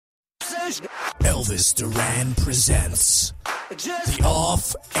Elvis Duran presents The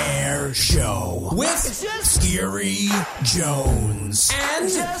Off-Air Show with Scary Jones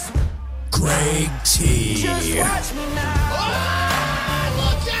and Greg T.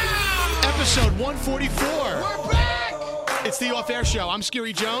 Episode 144. We're back! It's the Off-Air Show. I'm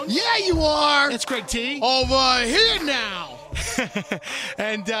Scary Jones. Yeah, you are! It's Greg T. Over here now!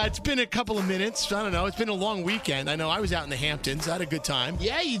 And it's been a couple of minutes. I don't know. It's been a long weekend. I know I was out in the Hamptons. I had a good time.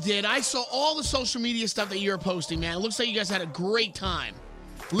 Yeah, you did. I saw all the social media stuff that you were posting, man. It looks like you guys had a great time.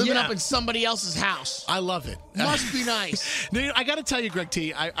 Living up in somebody else's house. I love it. Must be nice. No, I got to tell you, Greg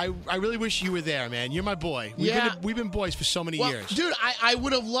T, I really wish you were there, man. You're my boy. We've been boys for so many years. Dude, I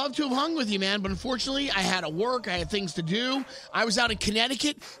would have loved to have hung with you, man, but unfortunately, I had to work. I had things to do. I was out in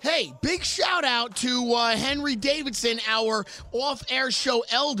Connecticut. Hey, big shout out to Henry Davidson, our off-air show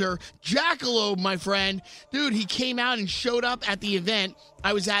elder, Jackalope, my friend. Dude, he came out and showed up at the event.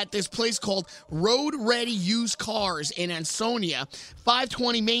 I was at this place called Road Ready Used Cars in Ansonia,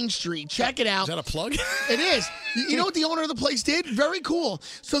 520 Main Street. Check it out. Is that a plug? It is. You know what the owner of the place did? Very cool.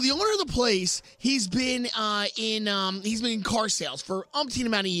 So the owner of the place, he's been in car sales for umpteen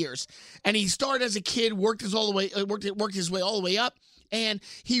amount of years, and he started as a kid, worked his way all the way up. And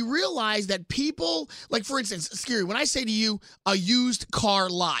he realized that people, like, for instance, Scary, when I say to you, a used car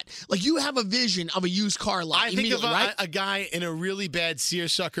lot, like, you have a vision of a used car lot. I think of a guy in a really bad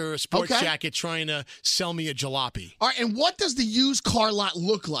seersucker sports jacket trying to sell me a jalopy. All right, and what does the used car lot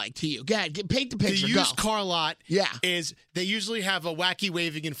look like to you? Go ahead, paint the picture. The used car lot is, they usually have a wacky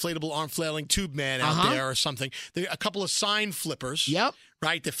waving inflatable arm flailing tube man out there or something. There are a couple of sign flippers. Yep.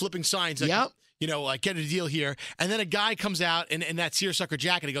 Right? They're flipping signs. Like, you know, like, get a deal here. And then a guy comes out in that seersucker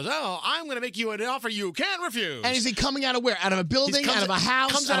jacket. He goes, oh, I'm going to make you an offer you can't refuse. And is he coming out of where? Out of a building? Out of a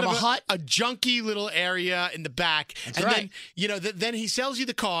house? Out of a hut? A junky little area in the back. That's right. Then, you know, then he sells you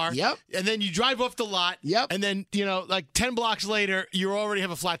the car. Yep. And then you drive off the lot. Yep. And then, you know, like 10 blocks later, you already have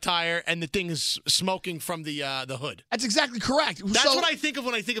a flat tire and the thing is smoking from the hood. That's exactly correct. That's what I think of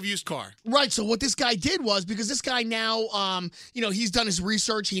when I think of used car. Right. So what this guy did was, because this guy now, you know, he's done his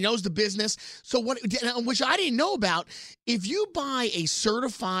research. He knows the business. So which I didn't know about, if you buy a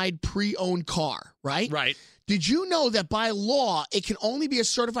certified pre-owned car, right? Right. Did you know that by law, it can only be a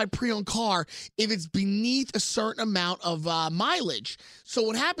certified pre-owned car if it's beneath a certain amount of mileage? So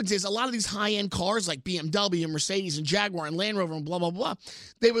what happens is a lot of these high-end cars like BMW and Mercedes and Jaguar and Land Rover and blah, blah, blah,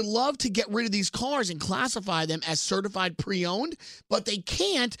 they would love to get rid of these cars and classify them as certified pre-owned, but they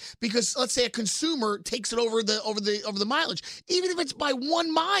can't because, let's say, a consumer takes it over the mileage, even if it's by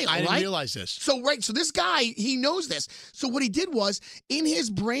 1 mile, I didn't realize this. So this guy, he knows this. So what he did was, in his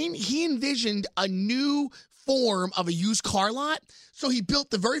brain, he envisioned a new form of a used car lot. So he built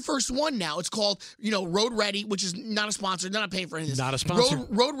the very first one now. It's called, you know, Road Ready, which is not a sponsor. They're not paying for any of this. Not a sponsor.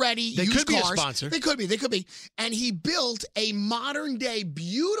 Road Ready They used could be cars. a sponsor. They could be. And he built a modern-day,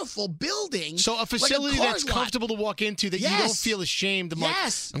 beautiful building. So a facility like that's comfortable to walk into, that you don't feel ashamed.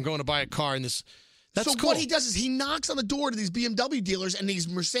 I'm going to buy a car in this. That's so cool. what he does is he knocks on the door to these BMW dealers and these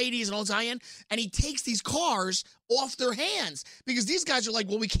Mercedes and all this high-end, and he takes these cars off their hands because these guys are like,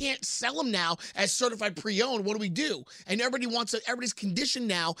 well, we can't sell them now as certified pre-owned. What do we do? And everybody's conditioned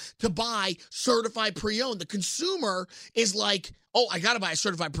now to buy certified pre-owned. The consumer is like, oh, I got to buy a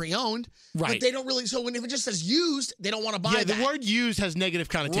certified pre-owned. Right. But they don't really, so if it just says used, they don't want to buy that. Yeah, the word used has negative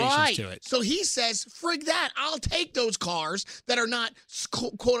connotations to it. So he says, frig that. I'll take those cars that are not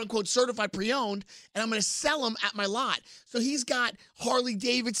quote-unquote certified pre-owned, and I'm going to sell them at my lot. So he's got Harley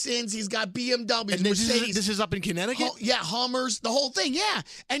Davidsons, he's got BMWs, and Mercedes. This is up in Connecticut? Hummers, the whole thing, yeah.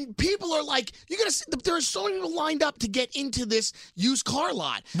 And people are like, there are so many people lined up to get into this used car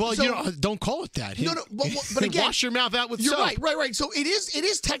lot. Well, so, you know, don't call it that. No, but again, wash your mouth out with you're soap. Right. So it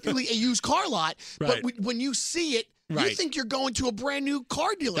is technically a used car lot, right. But when you see it, you think you're going to a brand new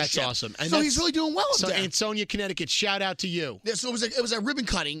car dealership. That's awesome. And so he's really doing well up there. So Ansonia, Connecticut, shout out to you. Yeah, so it was a ribbon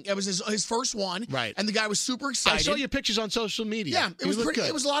cutting. It was his first one. Right. And the guy was super excited. I saw your pictures on social media. Yeah, it was pretty good.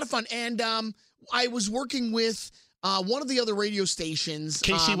 It was a lot of fun. And I was working with one of the other radio stations.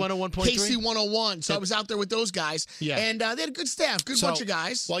 KC 101.3? KC 101. So I was out there with those guys. Yeah. And they had a good staff, good bunch of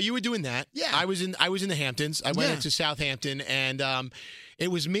guys. While you were doing that, I was in the Hamptons. I went into Southampton, and it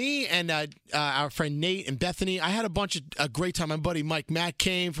was me and our friend Nate and Bethany. I had a great time. My buddy Mike Matt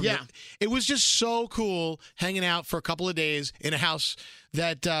came from. It was just so cool hanging out for a couple of days in a house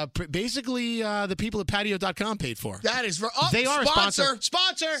that basically the people at Patio.com paid for. That is they are sponsor. a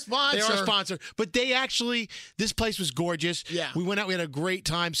sponsor. They are a sponsor. But they actually, this place was gorgeous. Yeah. We went out. We had a great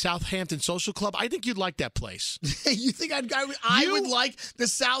time. Southampton Social Club. I think you'd like that place. You think I would like the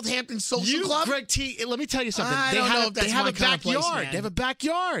Southampton Social Club? Greg T, let me tell you something. I don't know if that's my kind of place, man. They have a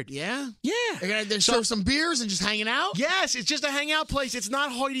backyard. Yeah? Yeah. They serve some beers and just hanging out? Yes, it's just a hangout place. It's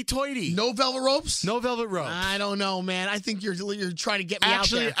not hoity-toity. No velvet ropes? No velvet ropes. I don't know, man. I think you're trying to get me out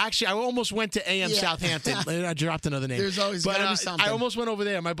there. Actually, I almost went to AM Southampton. I dropped another name. There's always got to be something. I almost went over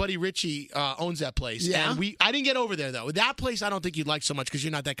there. My buddy Richie owns that place. Yeah? And I didn't get over there, though. That place I don't think you'd like so much because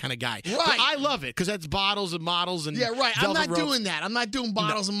you're not that kind of guy. Right. But I love it because that's bottles and models and right. I'm not ropes. doing that. I'm not doing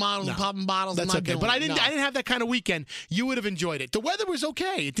bottles and models and popping bottles. That's okay. But I didn't have that kind of weekend. You would have enjoyed it. The weather was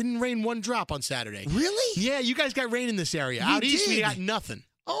okay. It didn't rain one drop on Saturday. Really? Yeah, you guys got rain in this area. Out east, we got nothing.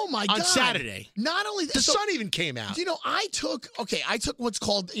 Oh my God! On Saturday, not only the sun even came out. You know, I took what's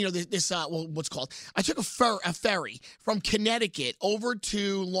called I took a ferry from Connecticut over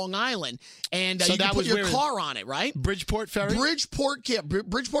to Long Island, and so you that could put was your car on it, right? Bridgeport ferry.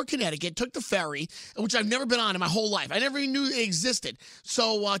 Bridgeport, Connecticut. Took the ferry, which I've never been on in my whole life. I never even knew it existed.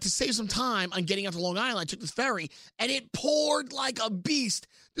 So to save some time on getting out to Long Island, I took this ferry, and it poured like a beast.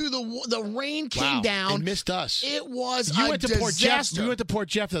 Dude, the rain came down. And missed us. It was you a went to disaster. Port Jeff. We went to Port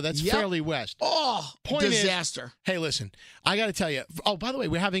Jeff, though. That's fairly west. Oh, disaster. Hey, listen. I got to tell you. Oh, by the way,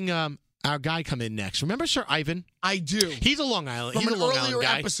 we're having our guy come in next. Remember Sir Ivan? I do. He's a Long Island. From he's an a Long earlier Island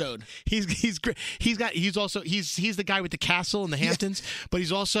guy. episode. He's great. He's the guy with the castle in the Hamptons, but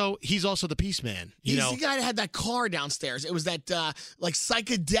he's also the peace man. He's the guy that had that car downstairs. It was that like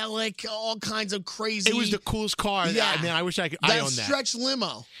psychedelic, all kinds of crazy. It was the coolest car. Yeah. Man, I wish I owned that. Stretch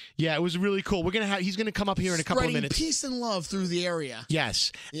limo. Yeah, it was really cool. He's gonna come up here in a couple of minutes. Spreading peace and love through the area.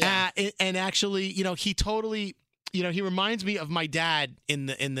 Yes. Yeah. And actually, he totally. He reminds me of my dad in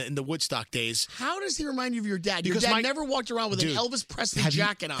the Woodstock days. How does he remind you of your dad? Your Because dad never walked around with an Elvis Presley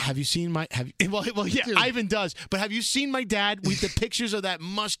jacket on. Have you seen my? Well, yeah, Dude. Ivan does. But have you seen my dad with the pictures of that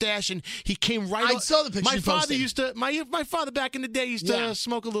mustache? And he came right. I saw the picture. My you father posted. used to. My father back in the day used to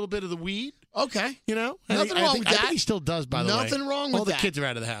smoke a little bit of the weed. Okay. Nothing wrong with that. I think he still does. By the way, nothing wrong with all that. the kids are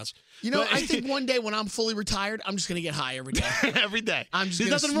out of the house. I think one day when I'm fully retired, I'm just going to get high every day. Every day. I'm just There's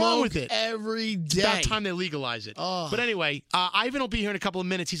going to nothing smoke wrong with it. Every day. It's about time they legalize it. Oh. But anyway, Ivan will be here in a couple of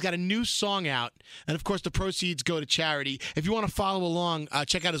minutes. He's got a new song out, and of course, the proceeds go to charity. If you want to follow along,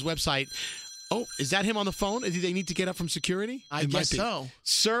 check out his website. Oh, is that him on the phone? Do they need to get up from security? I guess so.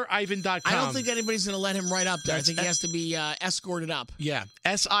 SirIvan.com. I don't think anybody's going to let him right up there. I think he has to be escorted up. Yeah,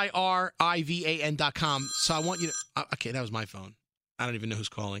 SirIvan.com. So I want you to. Okay, that was my phone. I don't even know who's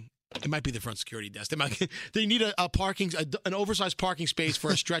calling. It might be the front security desk. They need an oversized parking space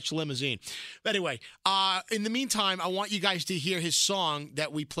for a stretch limousine. But anyway, in the meantime, I want you guys to hear his song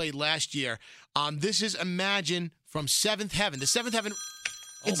that we played last year. This is Imagine from Seventh Heaven. The Seventh Heaven.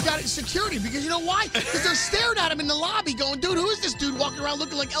 It's got security because you know why? Because they're staring at him in the lobby going, dude, who is this dude walking around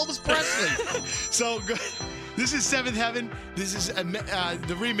looking like Elvis Presley? So this is Seventh Heaven. This is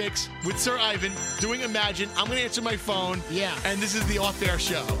the remix with Sir Ivan doing Imagine. I'm going to answer my phone. Yeah. And this is the off-air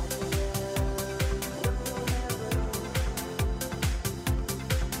show.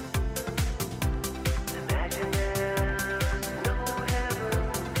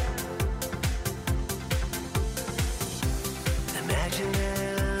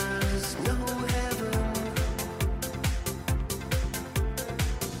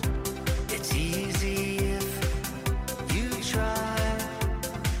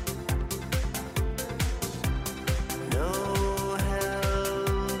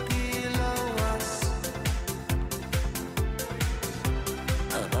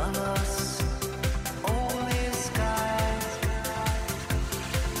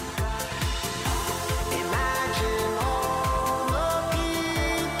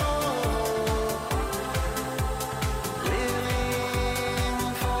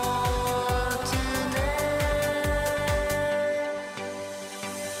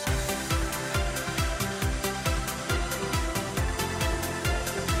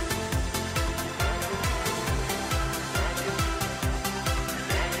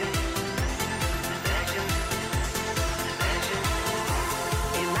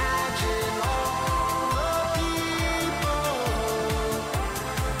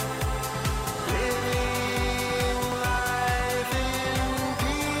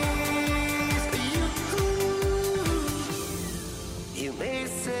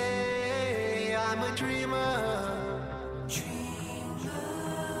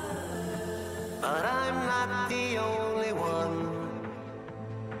 But I'm not the only one.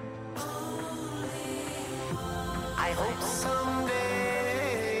 I hope someday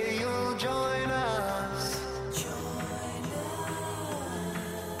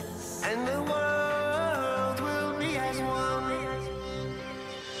and the world will be as one.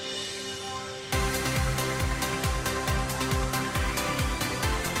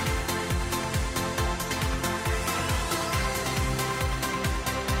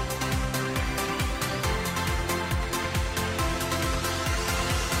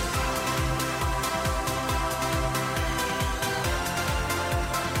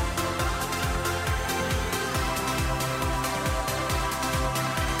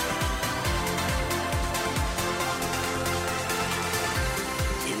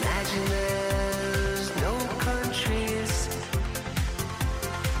 Imagine there's no countries.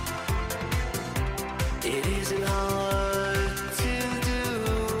 It isn't hard to do.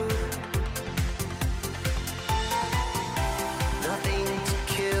 Nothing to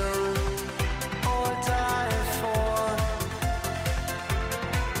kill or die for,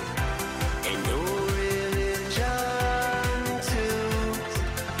 and no religion too.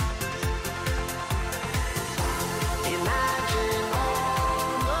 Imagine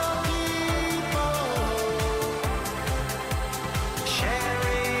all the people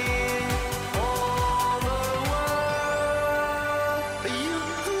sharing all the world.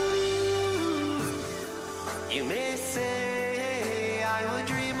 You may say I'm a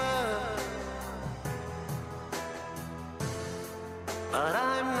dreamer, but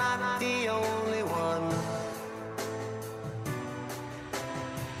I'm not the only one.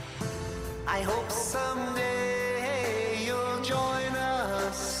 I hope someday you'll join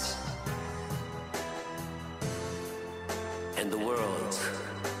us, and the world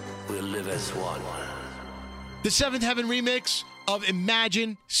will live as one. The Seventh Heaven remix of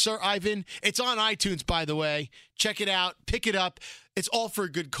Imagine, Sir Ivan. It's on iTunes, by the way. Check it out. Pick it up. It's all for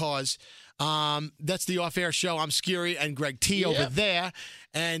a good cause. That's the off-air show. I'm Scary and Greg T over there,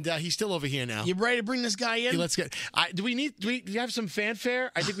 and he's still over here now. You ready to bring this guy in? Yeah, let's get. Do you have some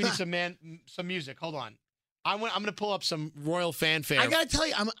fanfare? I think we need some music. Hold on. I'm going to pull up some royal fanfare. I gotta tell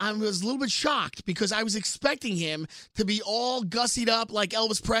you, I was a little bit shocked because I was expecting him to be all gussied up like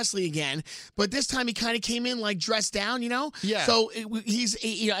Elvis Presley again, but this time he kind of came in like dressed down, you know. Yeah. So we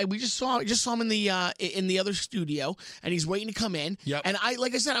just saw him in the other studio, and he's waiting to come in. Yep. And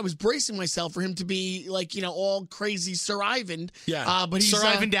like I said, I was bracing myself for him to be like all crazy Sir Ivan. Yeah. But he's Sir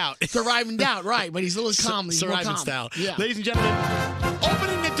Ivan'd out. Sir Ivan'd out, right? But he's a little calm. He's Sir more Ivan calm. style. Yeah. Ladies and gentlemen,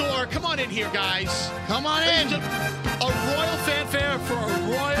 opening the door. Come on in here, guys. Come on in. A royal fanfare for a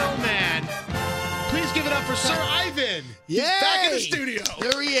royal man. Please give it up for Sir Ivan. Yay! He's back in the studio.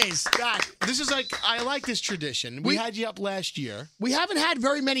 There he is. Back. This is I like this tradition. We had you up last year. We haven't had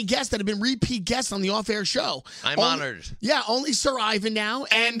very many guests that have been repeat guests on the off-air show. I'm honored. Yeah, only Sir Ivan now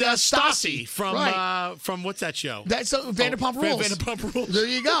And Stassi from Right. From what's that show? That's Vanderpump Rules. Vanderpump Rules. There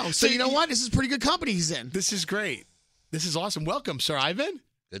you go. So you know what? This is pretty good company he's in. This is great. This is awesome. Welcome, Sir Ivan.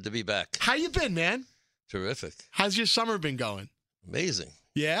 Good to be back. How you been, man? Terrific. How's your summer been going? Amazing.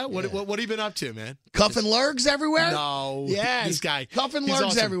 Yeah? What have you been up to, man? Cuffing lurgs everywhere? No. Yeah. This guy. Cuffing He's lurgs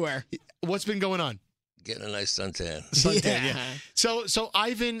awesome. everywhere. What's been going on? Getting a nice suntan. Suntan, Yeah. yeah. So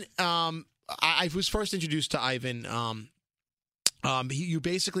Ivan, I was first introduced to Ivan. You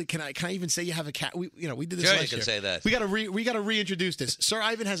basically can I even say you have a cat? We did this Sure, last you can year. say that. We got to reintroduce this. Sir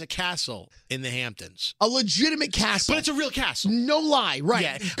Ivan has a castle in the Hamptons, A legitimate castle. but it's a real castle. no lie, right?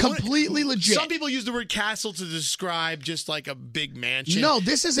 Yeah. Completely legit. Some people use the word castle to describe just like a big mansion. No,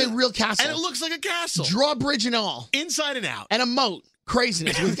 this is a real castle. and it looks like a castle, Drawbridge and all. inside and out. And a moat.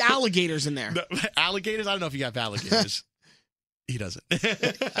 Craziness with alligators in there. Alligators? I don't know if you have alligators. He doesn't.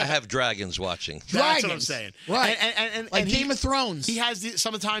 I have dragons watching. That's what I'm Dragons. saying. Right. And Like he- Game of Thrones. He has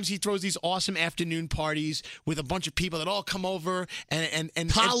sometimes he throws these awesome afternoon parties with a bunch of people that all come over and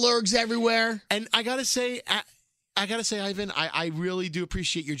Lurgs everywhere. and I gotta say, Ivan, I really do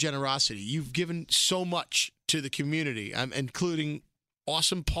appreciate your generosity. You've given so much to the community, including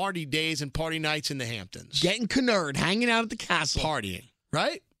awesome party days and party nights in the Hamptons. Getting canard, hanging out at the castle. Partying,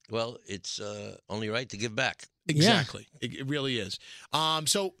 right? Well, it's only right to give back. Exactly. It really is.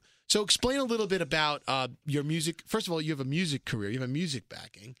 So explain a little bit about your music. First of all, you have a music career. You have a music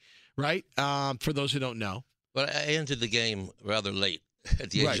backing, right? For those who don't know. But I entered the game rather late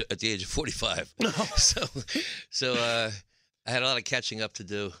at the age of 45. So I had a lot of catching up to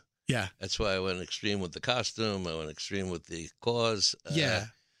do. Yeah. That's why I went extreme with the costume. I went extreme with the cause. Yeah.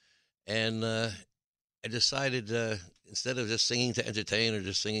 And I decided instead of just singing to entertain or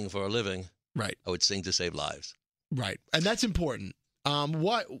just singing for a living, Right. I would sing to save lives. Right. And that's important.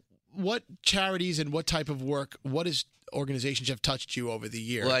 What charities and what type of work, organizations have touched you over the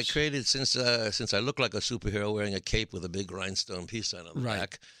years? Well, I created, since I look like a superhero wearing a cape with a big rhinestone peace sign on the Right.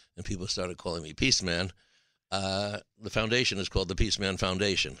 back, and people started calling me Peace Man, the foundation is called the Peace Man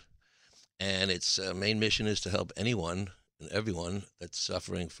Foundation. And its main mission is to help anyone and everyone that's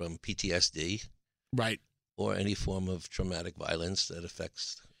suffering from PTSD Right. or any form of traumatic violence that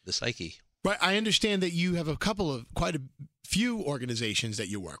affects the psyche. Right. I understand that you have quite a few organizations that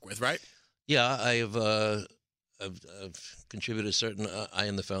you work with, right? Yeah, I've contributed certain. I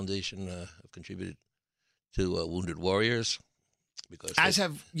and the foundation have contributed to Wounded Warriors, because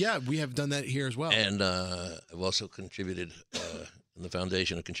we have done that here as well. and I've also contributed in the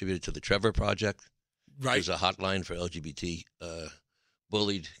foundation. I contributed to the Trevor Project. Right. There's a hotline for LGBT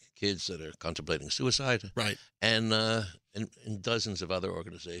bullied kids that are contemplating suicide. Right. And dozens of other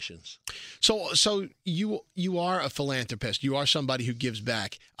organizations. So you are a philanthropist. You are somebody who gives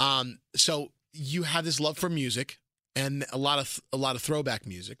back. So you have this love for music and a lot of throwback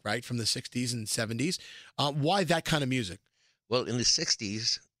music, right, from the 60s and 70s. Why that kind of music? Well, in the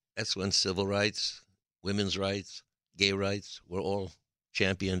 60s, that's when civil rights, women's rights, gay rights were all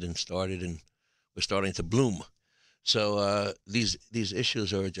championed and started and were starting to bloom. So these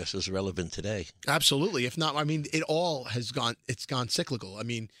issues are just as relevant today. Absolutely. If not, I mean, it all has gone. It's gone cyclical. I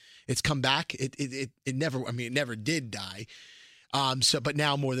mean, it's come back. It never. I mean, it never did die. But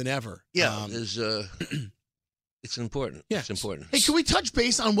now more than ever. Yeah. It's important. Yeah. It's important. Hey, can we touch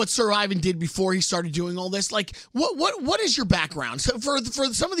base on what Sir Ivan did before he started doing all this? Like, what is your background? So for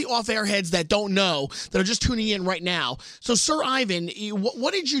some of the off-air heads that don't know, that are just tuning in right now, so Sir Ivan,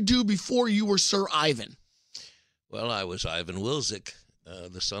 what did you do before you were Sir Ivan? Well, I was Ivan Wilczek,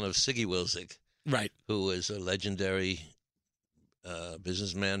 the son of Siggy Wilczek, Right. who was a legendary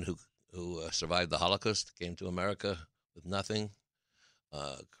businessman who survived the Holocaust, came to America with nothing,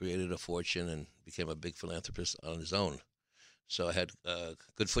 created a fortune, and became a big philanthropist on his own. So I had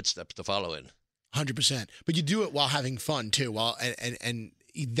good footsteps to follow in. 100%. But you do it while having fun too. And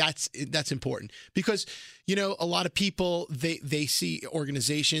that's important, because a lot of people they see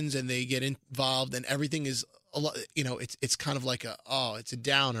organizations and they get involved and everything is a lot. It's kind of like it's a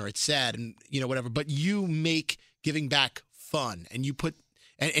downer, it's sad, and whatever. But you make giving back fun, and you put.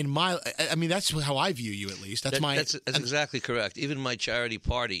 I mean, that's how I view you, at least. That's exactly correct. Even my charity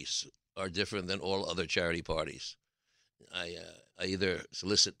parties are different than all other charity parties. I either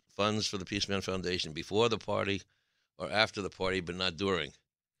solicit funds for the Peaceman Foundation before the party or after the party, but not during.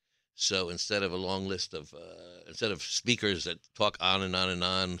 So instead of a long list of instead of speakers that talk on and on and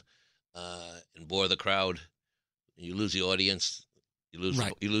on and bore the crowd, you lose the audience. You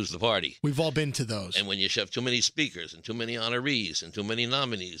lose the party. We've all been to those. And when you have too many speakers and too many honorees and too many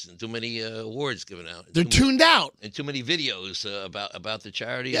nominees and too many awards given out, They're tuned out. And too many videos about the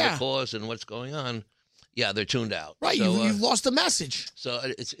charity and the cause and what's going on, they're tuned out. Right, so, you've lost the message. So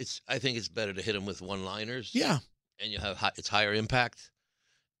I think it's better to hit them with one-liners. Yeah, and you have it's higher impact,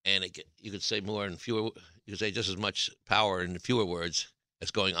 and you could say more in fewer. You could say just as much power in fewer words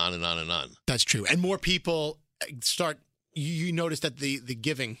as going on and on and on. That's true, and more people start. You notice that the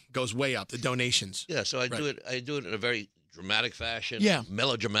giving goes way up, the donations. Yeah, so I do it in a very dramatic fashion,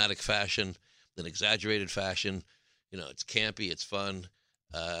 melodramatic fashion, an exaggerated fashion. It's campy, it's fun,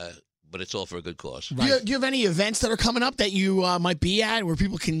 but it's all for a good cause. Right. Do you have any events that are coming up that you might be at where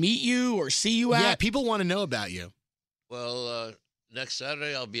people can meet you or see you at? Yeah, people want to know about you. Well, next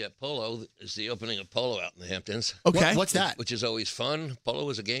Saturday I'll be at Polo. It's the opening of Polo out in the Hamptons. Okay. What's that? Which is always fun. Polo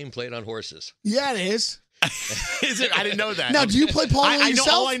is a game played on horses. Yeah, it is. Is it? I didn't know that. Now, do you play polo yourself?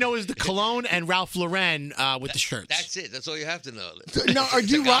 All I know is the cologne and Ralph Lauren with the shirts. That's it. That's all you have to know. No, do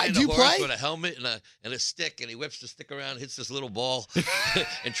you play? With a helmet and a stick, and he whips the stick around, hits this little ball,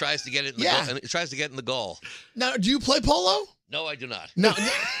 and tries to get it in the goal. And tries to get in the goal. Now, do you play polo? No, I do not. No.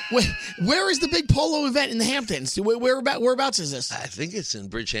 Where is the big polo event in the Hamptons? Whereabouts is this? I think it's in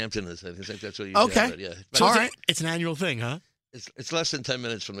Bridgehampton. I think that's what you said. Yeah. So all right. It's an annual thing, huh? It's less than 10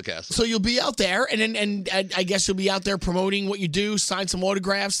 minutes from the castle. So you'll be out there, and I guess you'll be out there promoting what you do, sign some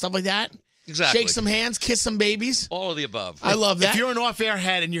autographs, stuff like that? Exactly. Shake some hands, kiss some babies? All of the above. I love that. If you're an off-air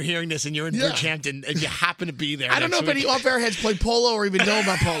head and you're hearing this and you're in Bridgehampton and you happen to be there. I don't know if any off-air heads play polo or even know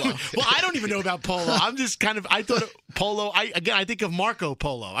about polo. Well, I don't even know about polo. I'm just I thought polo, I think of Marco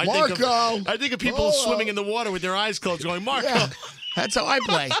Polo. I think of people swimming in the water with their eyes closed going, Marco. Yeah. That's how I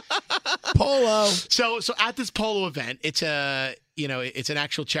play. Polo. So at this polo event, it's it's an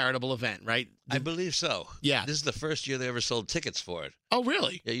actual charitable event, right? I believe so. Yeah. This is the first year they ever sold tickets for it. Oh,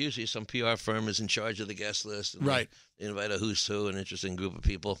 really? Yeah, usually some PR firm is in charge of the guest list. And right. They invite a who's who, an interesting group of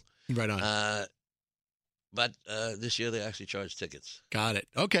people. Right on. But this year they actually charge tickets. Got it.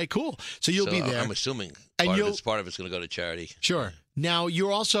 Okay, cool. So you'll be there. I'm assuming part of it's going to go to charity. Sure. Now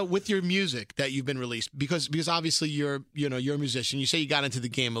you're also with your music that you've been released because obviously you're a musician. You say you got into the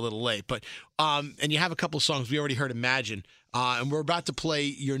game a little late, but and you have a couple of songs. We already heard "Imagine," and we're about to play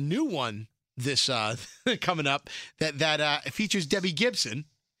your new one this coming up that features Debbie Gibson.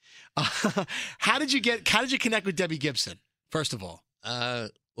 How did you connect with Debbie Gibson? First of all,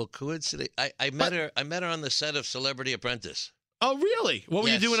 well, coincidentally, I met her on the set of Celebrity Apprentice. Oh, really? What were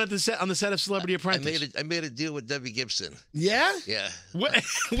you Yes. doing on the set of Celebrity Apprentice? I made a deal with Debbie Gibson. Yeah? Yeah.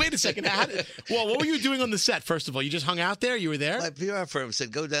 Wait a second. Well, what were you doing on the set? First of all, you just hung out there. You were there. My PR firm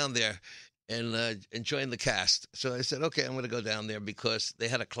said, go down there and join the cast. So I said, okay, I'm going to go down there because they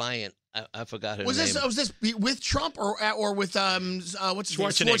had a client. I forgot her name. Was this with Trump or with what's his name?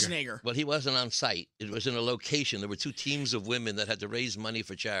 Schwarzenegger? Well, he wasn't on site. It was in a location. There were two teams of women that had to raise money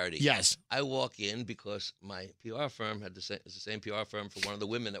for charity. Yes. I walk in because my PR firm had the same PR firm for one of the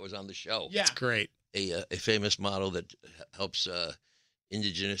women that was on the show. Yeah. That's great. A famous model that helps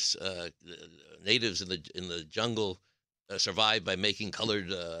indigenous natives in the jungle survive by making colored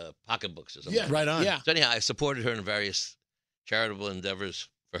pocketbooks or something. Yeah. Right on. Yeah. So anyhow, I supported her in various charitable endeavors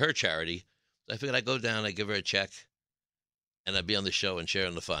for her charity. So I figured I'd go down, I'd give her a check, and I'd be on the show and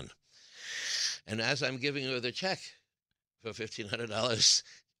sharing the fun. And as I'm giving her the check for $1,500,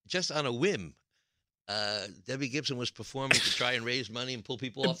 just on a whim, Debbie Gibson was performing to try and raise money and pull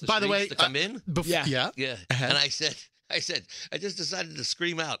people off the By the streets way, to come in. Yeah. Yeah. Uh-huh. And I said, I just decided to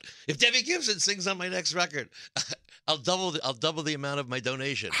scream out, if Debbie Gibson sings on my next record, I'll double the amount of my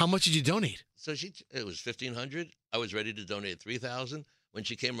donation. How much did you donate? So it was $1,500. I was ready to donate $3,000. When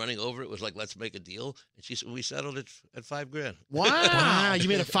she came running over, it was like, let's make a deal. And we settled it at $5,000. Wow, you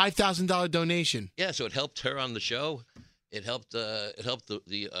made a $5,000 donation. Yeah, so it helped her on the show. It helped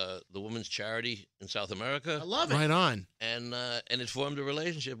the women's charity in South America. I love it. Right on. And it formed a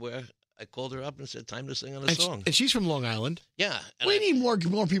relationship where I called her up and said, time to sing on a song. And she's from Long Island. Yeah. And We need more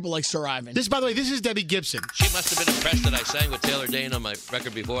people like Sir Ivan. By the way, this is Debbie Gibson. she must have been impressed that I sang with Taylor Dane on my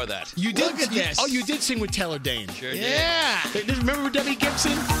record before that. You did. Look at this. Oh, you did sing with Taylor Dane. Sure did. Yeah. Hey, remember Debbie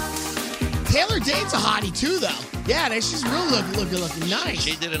Gibson? Taylor Dane's a hottie too, though. Yeah, she's real looking nice.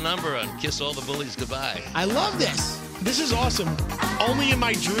 She did a number on Kiss All the Bullies Goodbye. I love this. This is awesome. Only in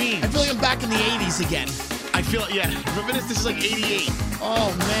my dreams. I feel like I'm back in the 80s again. I feel, yeah. Remember this? This is like 88.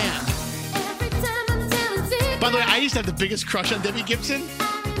 Oh, man. By the way, I used to have the biggest crush on Debbie Gibson.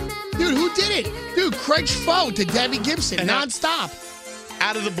 Dude, who did it? Dude, Craig Schvo to Debbie Gibson, And nonstop.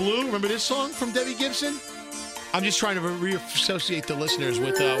 Out of the Blue. Remember this song from Debbie Gibson? I'm just trying to reassociate the listeners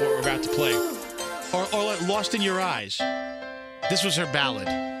with what we're about to play. Or like Lost in Your Eyes. This was her ballad.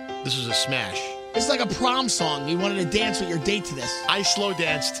 This was a smash. It's like a prom song. You wanted to dance with your date to this. I slow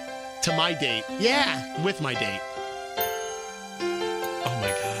danced to my date Yeah. with my date. Oh my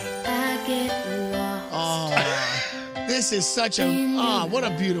God. Oh, this is such what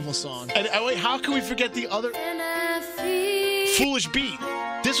a beautiful song. And wait, how can we forget the other Foolish Beat?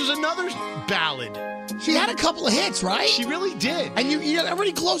 This was another ballad. She had a couple of hits, right? She really did. And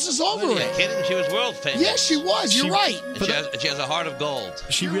everybody glosses over Are you it. kidding? She was world famous. Yes, she was. You're right. And she has a heart of gold.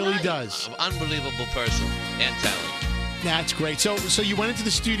 She really does. An unbelievable person and talent. That's great. So you went into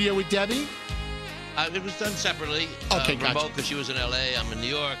the studio with Debbie? It was done separately. Okay, remote gotcha. because she was in L.A. I'm in New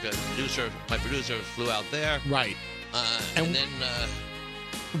York. My producer flew out there. Right. And And- then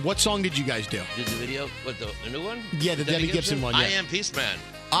What song did you guys do? did the video. What, the new one? Yeah, the Debbie Gibson one, yeah. I Am Peace Man.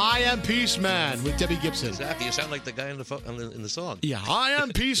 I Am Peace Man with Debbie Gibson. Exactly. You sound like the guy in the song. Yeah, I Am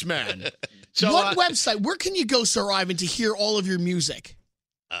Peace Man. So What website? Where can you go, Sir Ivan, to hear all of your music?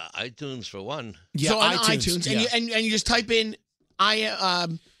 iTunes for one. yeah, so on iTunes, yeah. and you just type in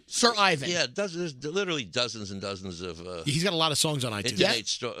Sir Ivan. Yeah, there's literally dozens and dozens of He's got a lot of songs on iTunes. internet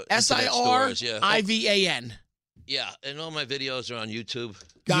stores. Yeah. SIRIVAN. Yeah, and all my videos are on YouTube.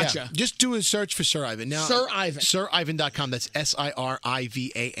 Gotcha. Yeah. Just do a search for Sir Ivan. Now, Sir Ivan. SirIvan.com. That's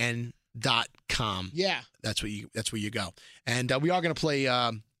SIRIVAN.com. Yeah. That's where you go. And we are gonna play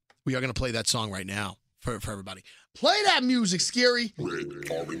that song right now for everybody. Play that music, Scary. Red,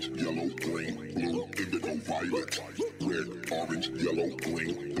 orange, yellow, green, blue, indigo, violet. Red, orange, yellow,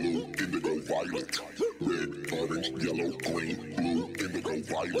 green, blue, indigo, violet. Red, orange, yellow, green, blue, indigo,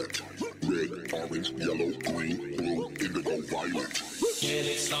 violet. Red, orange, yellow, green, blue, indigo, violet. Get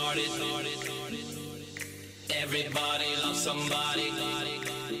it started. Everybody loves somebody.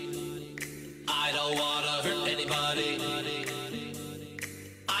 I don't wanna hurt anybody.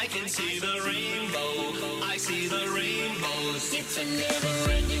 I can see the rainbow. I see the rainbows. It's a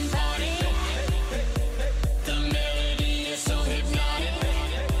never-ending party. The melody is so hypnotic.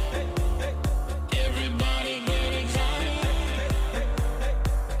 Everybody get excited.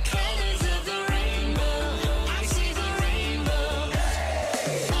 Colors of the rainbow. I see the rainbow.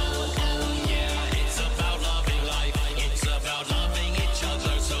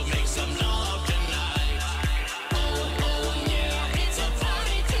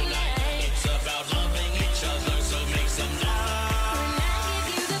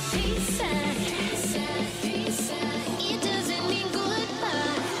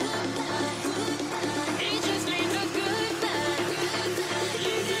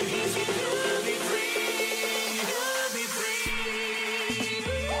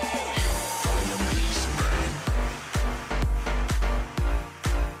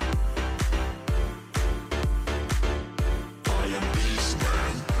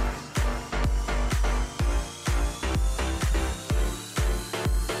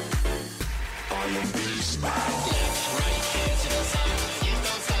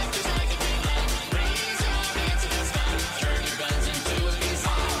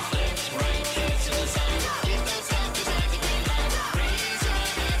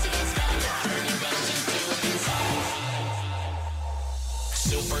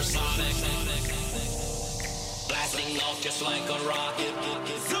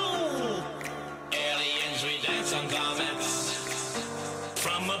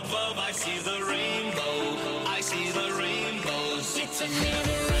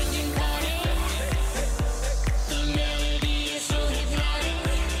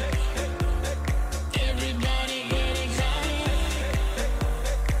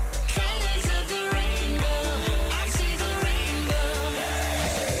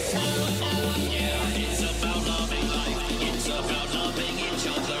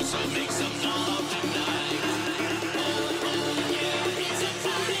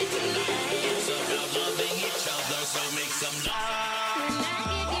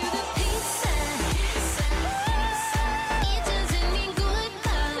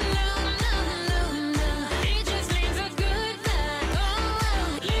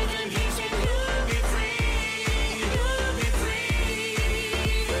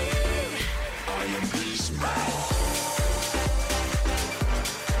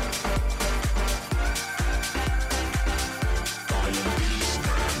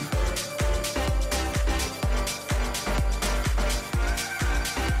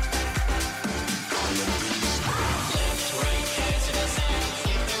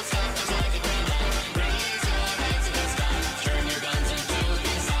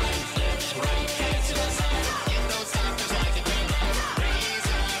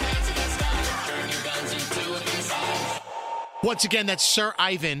 Once again, that's Sir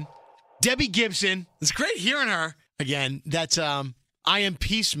Ivan. Debbie Gibson. It's great hearing her. Again, that's I Am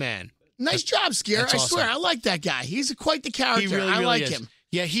Peace Man. Nice job, Scare. That's I awesome. swear, I like that guy. He's quite the character. He really, I really like is. him.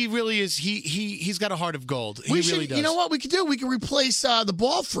 Yeah, he really is. He's got a heart of gold. He We really should, does. you know what we could do? We could replace the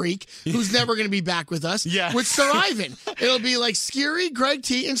ball freak, who's never going to be back with us, Yeah. with Sir Ivan. It'll be like Scary, Greg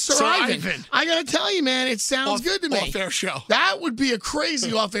T, and Sir Ivan. I got to tell you, man, it sounds good to me. Off-air show. That would be a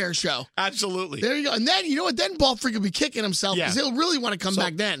crazy off-air show. Absolutely. There you go. And then, you know what? Then Ball Freak will be kicking himself because he'll really want to come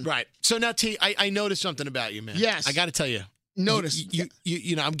back then. Right. So now, T, I noticed something about you, man. Yes. I got to tell you. Notice.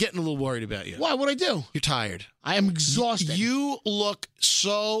 You know, I'm getting a little worried about you. Why? What'd I do? You're tired. I am exhausted. You look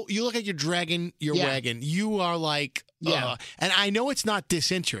like you're dragging your wagon. You are like, and I know it's not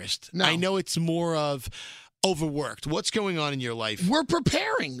disinterest. No. I know it's more of overworked. What's going on in your life? We're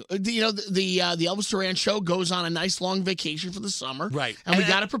preparing. You know, the Elvis Duran show goes on a nice long vacation for the summer. Right. And we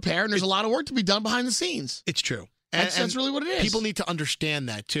got to prepare, and there's a lot of work to be done behind the scenes. It's true. That's really what it is. People need to understand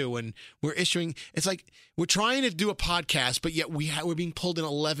that too. When we're issuing, it's like we're trying to do a podcast, but yet we're being pulled in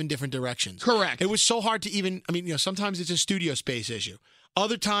 11 different directions. Correct. It was so hard to even. I mean, you know, sometimes it's a studio space issue.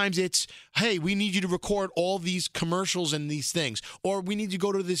 Other times it's, hey, we need you to record all these commercials and these things, or we need you to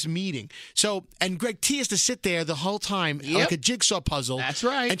go to this meeting. So, and Greg T has to sit there the whole time like a jigsaw puzzle. That's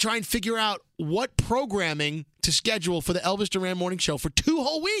right. And try and figure out what programming to schedule for the Elvis Duran Morning Show for 2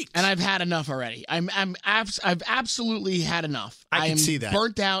 whole weeks. And I've had enough already. I've absolutely had can I can see that.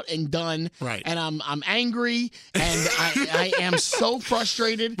 Burnt out and done. Right. And I'm angry and I am so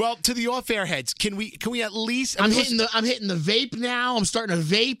frustrated. Well, to the off-air heads, can we at least? I'm hitting the vape now. I'm starting to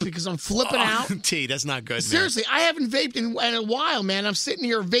vape because I'm flipping out. T, that's not good. Seriously, I haven't vaped in a while, man. I'm sitting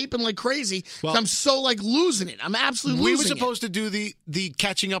here vaping like crazy. Well, I'm so like losing it. I'm absolutely We losing were supposed to do the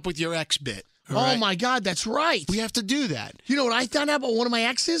catching up with your ex bit. Oh right? my God, that's right. We have to do that. You know what I found out about one of my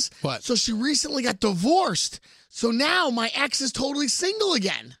exes? What? So she recently got divorced. So now my ex is totally single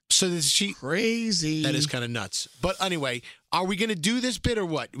again. So is she crazy? That is kind of nuts. But anyway, are we going to do this bit or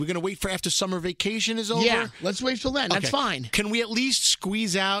what? We're going to wait for after summer vacation is over? Yeah, let's wait till then. That's fine. Can we at least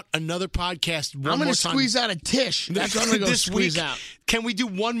squeeze out another podcast one more time? I'm going to squeeze out a Tish. That's what I'm going to go squeeze out. Can we do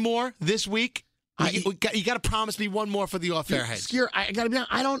one more this week? You got to promise me one more for the off-air heads. I got to be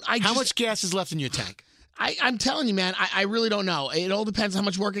honest. How much gas is left in your tank? I'm telling you, man, I really don't know. It all depends how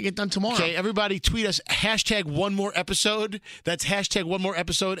much work I get done tomorrow. Okay, everybody tweet us #one more episode. That's #one more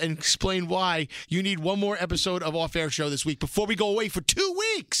episode and explain why you need one more episode of Off Air Show this week before we go away for 2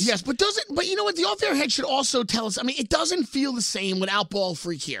 weeks. Yes, but you know what? The Off Air Head should also tell us. I mean, it doesn't feel the same without Ball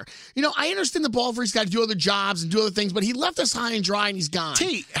Freak here. You know, I understand the Ball Freak's got to do other jobs and do other things, but he left us high and dry and he's gone.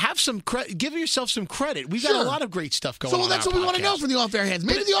 T, have some credit. Give yourself some credit. We've got a lot of great stuff going on. So that's what we want to know from the Off Air Heads.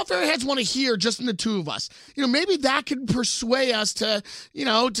 Maybe the Off Air Heads want to hear just from the two of us. You know, maybe that could persuade us to, you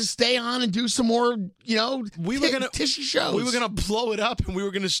know, to stay on and do some more, you know, tishy shows. We were gonna blow it up, and we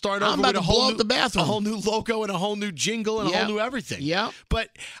were gonna start over with a whole new logo and a whole new jingle and a whole new everything. Yeah. But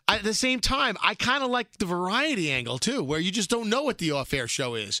at the same time, I kind of like the variety angle too, where you just don't know what the off-air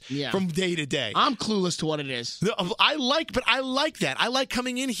show is from day to day. I'm clueless to what it is. I like that. I like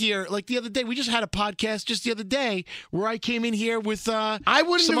coming in here. Like the other day, we just had a podcast just the other day where I came in here with. I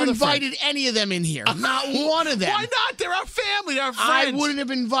wouldn't have invited any of them in here. Not one of them. Why not? They're our family. They're our friends. I wouldn't have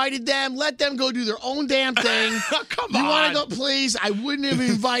invited them. Let them go do their own damn thing. Come on. You want on. to go, please? I wouldn't have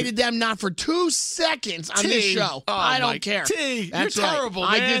invited them, not for 2 seconds on this show. Oh, I don't care. That's You're right. terrible,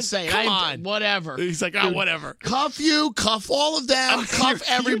 man. I did say it. Come on. Whatever. He's like, Dude, whatever. Cuff you, cuff all of them, cuff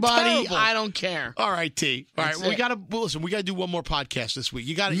everybody. terrible. I don't care. All right, T. All right, That's it. listen. We gotta do one more podcast this week.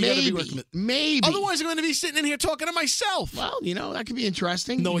 You gotta Maybe. be working with. Maybe. Otherwise, I'm going to be sitting in here talking to myself. Well, you know that could be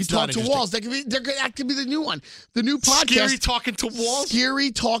interesting. No, you it's talk not to interesting. walls. That could be the new one. The new podcast. Scary talking to walls.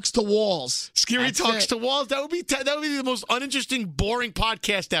 Scary talks to walls. Scary That's talks it. to walls. That would be the most uninteresting, boring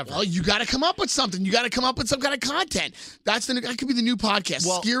podcast ever. Well, you got to come up with something. You got to come up with some kind of content. That could be the new podcast.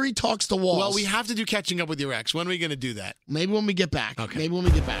 Well, Scary talks to walls. Well, we have to do catching up with your ex. When are we going to do that? Maybe when we get back. Okay. Maybe when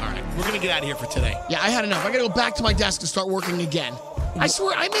we get back. All right, we're going to get out of here for today. Yeah, I had enough. I got to go back to my desk and start working again. I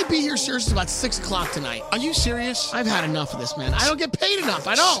swear, I may be here seriously about 6 o'clock tonight. Are you serious? I've had enough of this, man. I don't get paid enough.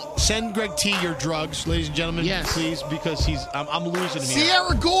 I don't. Send Greg T your drugs, ladies and gentlemen. Yes. Please, because I'm losing him here.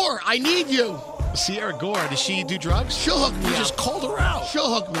 Sierra Gore, I need you. Sierra Gore, does she do drugs? She'll hook me You up. just called her out.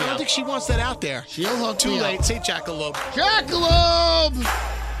 She'll hook me I don't up. think she wants that out there. She'll hook Too me up. late. Say Jackalope. Jackalope!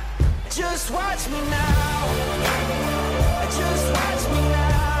 Just watch me now.